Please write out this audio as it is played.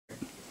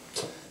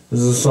This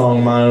is a song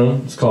of my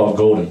own. It's called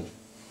Golden.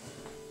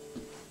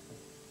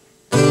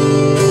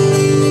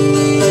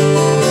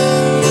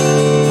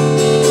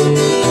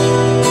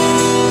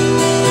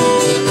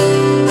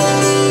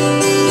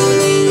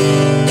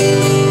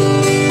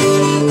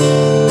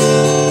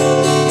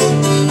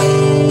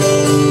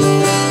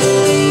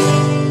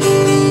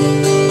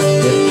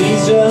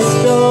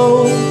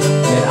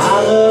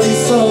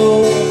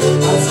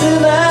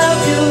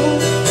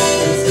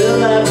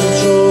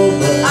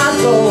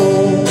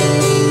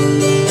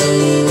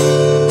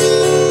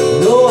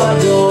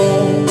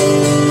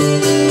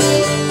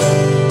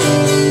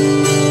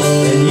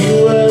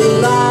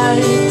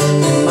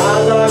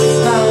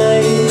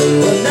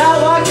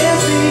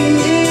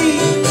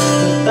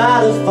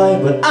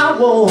 But I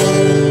won't.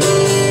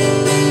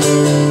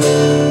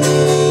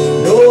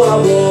 No, I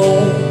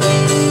won't.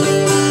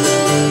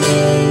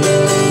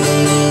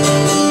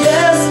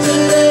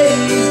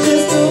 Yesterday's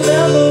just a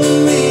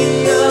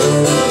memory of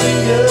something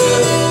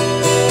good.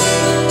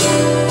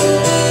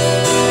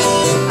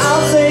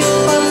 I'll take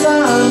my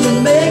time to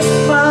make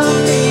my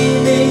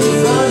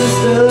feelings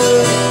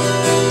understood.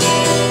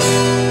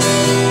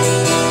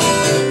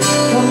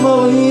 Come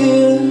over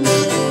here,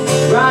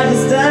 write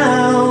this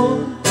down.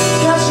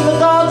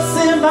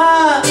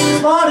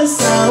 Smartest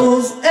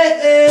sounds, hey,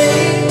 hey.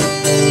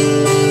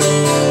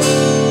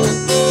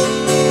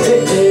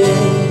 Hey, hey.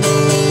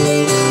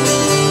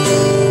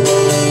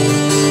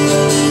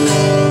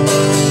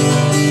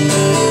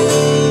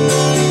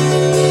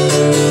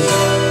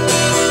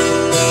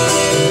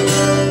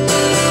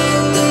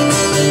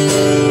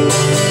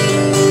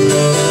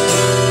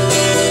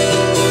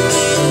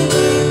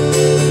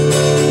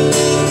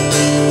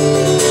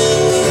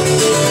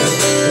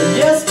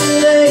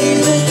 Yesterday's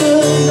just a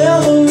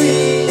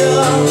memory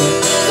of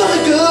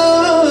something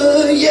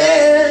good,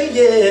 yeah,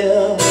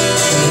 yeah.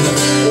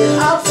 And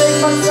I'll take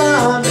my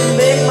time to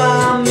make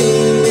my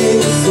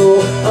meaning so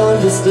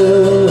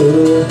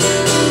understood.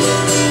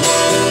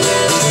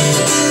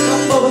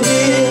 Come over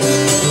here,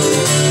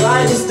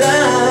 write this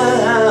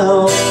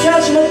down.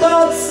 Catch my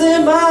thoughts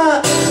in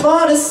my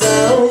smartest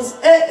sounds,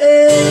 hey,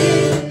 hey.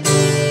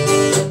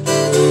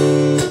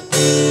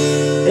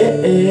 Hey,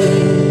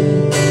 hey.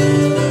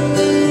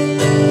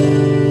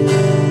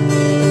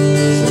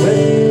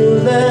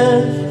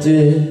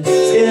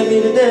 Scared me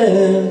to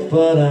death,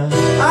 but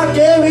I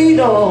carried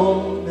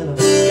on, and I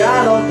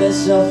got off that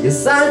shelf.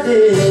 Yes, I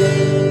did.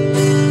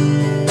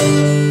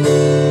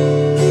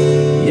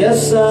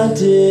 Yes, I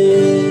did.